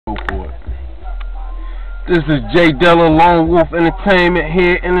This is J Dilla, Lone Wolf Entertainment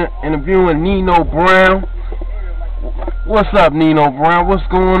here interviewing Nino Brown. What's up, Nino Brown? What's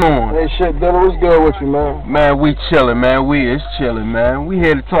going on? Hey, shit, Dilla, what's good with you, man? Man, we chillin', man. We is chillin', man. We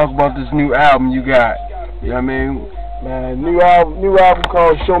here to talk about this new album you got. You know what I mean? Man, new album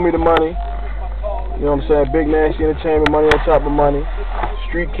called Show Me the Money. You know what I'm saying? Big Nasty Entertainment, Money on Top of Money.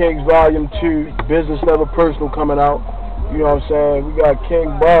 Street Kings Volume 2, Business Never Personal coming out. You know what I'm saying? We got King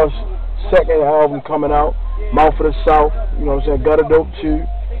Boss second album coming out, Mouth of the South. You know what I'm saying? Gutter Dope 2.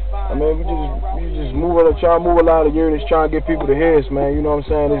 I mean, we just trying to move a lot of units, trying to get people to hear us, man. You know what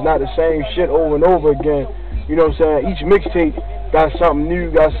I'm saying? It's not the same shit over and over again. You know what I'm saying? Each mixtape got something new,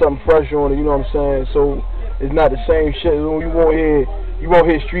 got something fresh on it. You know what I'm saying? So it's not the same shit. You won't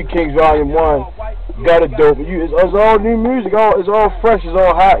hear Street Kings Volume 1, Gutter Dope. It's all new music. It's all fresh. It's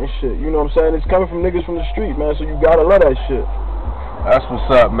all hot and shit. You know what I'm saying? It's coming from niggas from the street, man. So you gotta love that shit. That's what's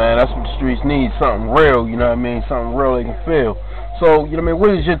up, man. That's what the streets need. Something real, you know what I mean? Something real they can feel. So, you know what I mean?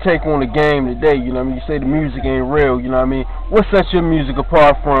 What is your take on the game today? You know what I mean? You say the music ain't real, you know what I mean? What sets your music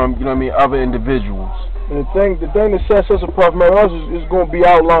apart from, you know what I mean, other individuals? And the thing that sets us apart from us is going to be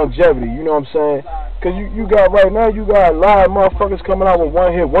our longevity, you know what I'm saying? Because you got right now, you got a lot of motherfuckers coming out with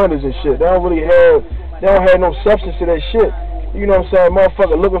one-hit wonders and shit. They don't have no substance to that shit. You know what I'm saying?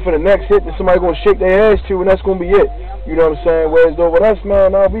 Motherfucker looking for the next hit that somebody gonna shake their ass to, and that's gonna be it. You know what I'm saying? Whereas though with us,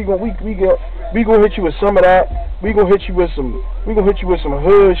 man, we gonna hit you with some of that. We gonna hit you with some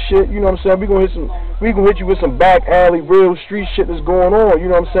hood shit. You know what I'm saying? We gonna hit you with some back alley, real street shit that's going on.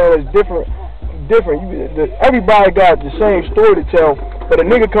 You know what I'm saying? It's different. Everybody got the same story to tell, but a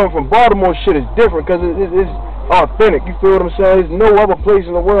nigga coming from Baltimore shit is different because it's authentic. You feel what I'm saying? There's no other place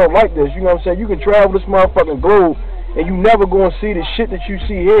in the world like this. You know what I'm saying? You can travel this motherfucking globe, and you never gonna see the shit that you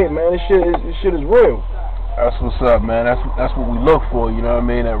see here, man. This shit is real. That's what's up, man. That's what we look for, you know what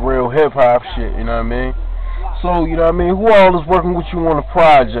I mean? That real hip hop shit, you know what I mean? So, you know what I mean? Who all is working with you on the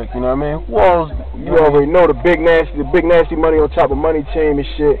project, you know what I mean? Who all is, you already know the big nasty Money on Top of Money team and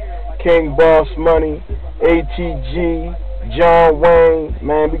shit. King Boss Money, ATG, John Wayne,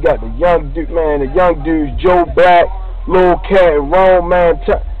 man. We got the young dudes, Joe Black, Lil Cat, and Rome, man.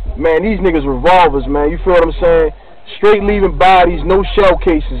 Man, these niggas revolvers, man. You feel what I'm saying? Straight leaving bodies, no shell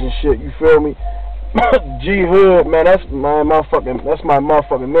cases and shit. You feel me? G Hood, man, that's my motherfucking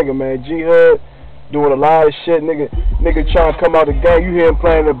nigga, man. G Hood doing a lot of shit, nigga trying to come out the gang. You hear him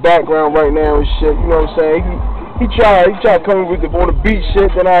playing in the background right now and shit. You know what I'm saying? He tried to come with on the beat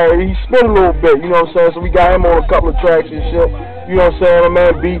shit. Then he spit a little bit. You know what I'm saying? So we got him on a couple of tracks and shit. You know what I'm saying? My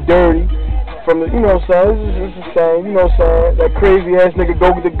man B Dirty. From the, you know what I'm saying? It's the same, you know what I'm saying? That crazy ass nigga go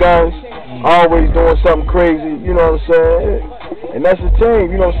get the guns, always doing something crazy, you know what I'm saying? And that's the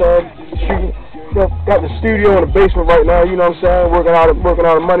team, you know what I'm saying? Got the studio in the basement right now, you know what I'm saying? Working out of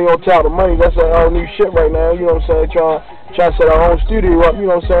Money on Top of Money. That's our new shit right now, you know what I'm saying? Trying to set our own studio up, you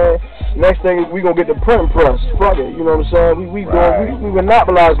know what I'm saying? Next thing is we gonna get the print press. Fuck it, you know what I'm saying? We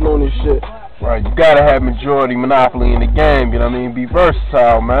monopolizing on this shit. Right, you gotta have majority monopoly in the game, you know what I mean? Be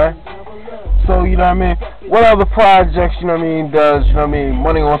versatile, man. So, you know what I mean? What other projects, you know what I mean, does, you know what I mean,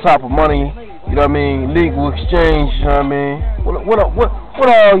 Money on Top of Money, you know what I mean, Legal Exchange, you know what I mean? What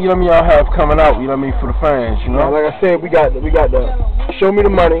all, you know what I mean, y'all have coming out, you know what I mean, for the fans, you know? Like I said, we got the Show Me the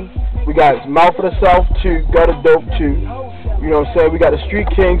Money, we got Mouth of the South 2, Gutter Dope 2, you know what I'm saying? We got the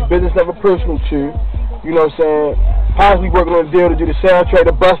Street Kings, Business Never Personal 2, you know what I'm saying? Possibly working on a deal to do the soundtrack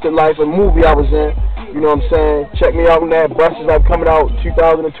to Busted Life, a movie I was in. You know what I'm saying? Check me out on that. Busted Life coming out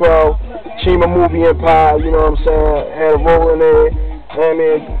 2012. Chima Movie Empire, you know what I'm saying? Had a role in there. And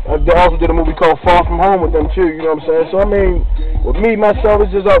then I also did a movie called Far From Home with them too, you know what I'm saying? So I mean, with me, myself,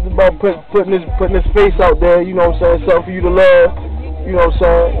 it's just about putting this face out there, you know what I'm saying? Something for you to love, you know what I'm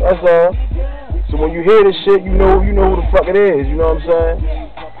saying? That's all. So when you hear this shit, you know who the fuck it is, you know what I'm saying?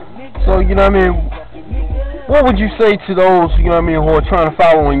 So, you know what I mean? What would you say to those, you know what I mean, who are trying to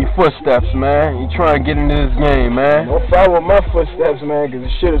follow in your footsteps, man? You trying to get into this game, man? Don't follow my footsteps, man, because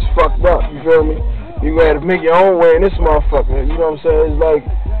the shit is fucked up, you feel me? You gonna have to make your own way in this motherfucker, you know what I'm saying? It's like,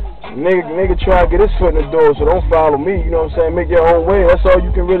 nigga try to get his foot in the door, so don't follow me, you know what I'm saying? Make your own way, that's all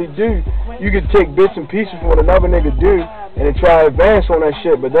you can really do. You can take bits and pieces from what another nigga do, and then try to advance on that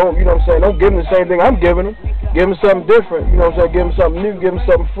shit, but don't, you know what I'm saying? Don't give him the same thing I'm giving him. Give him something different, you know what I'm saying? Give him something new, give him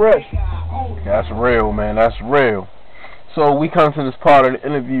something fresh. That's real, man. That's real. So we come to this part of the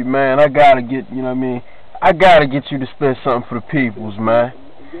interview, man. I gotta get, you know what I mean? I gotta get you to spit something for the peoples, man.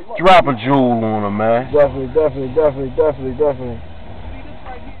 Drop a jewel on them, man. Definitely.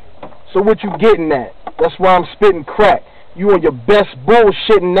 So what you getting at? That's why I'm spitting crack. You on your best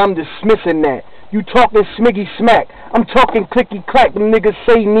bullshit and I'm dismissing that. You talking smiggy smack. I'm talking clicky clack. Them niggas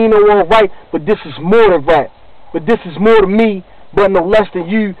say Nino alright, but this is more than rap. But this is more than me, but no less than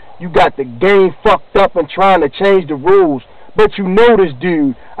you. You got the game fucked up and trying to change the rules. But you know this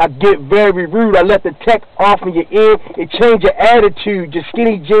dude. I get very rude. I let the tech off in your ear. It change your attitude. Your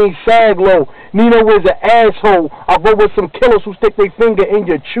skinny jeans sag low. Nino is an asshole. I roll with some killers who stick their finger in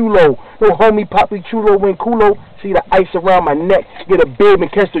your chulo. No homie poppy chulo when culo. See the ice around my neck. Get a bib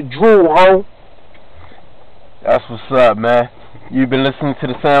and catch the drool, ho. That's what's up, man. You've been listening to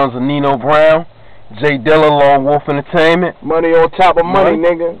the sounds of Nino Brown, J Dilla, Lone Wolf Entertainment. Money on top of money,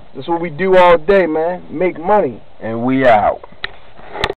 nigga. That's what we do all day, man. Make money. And we out.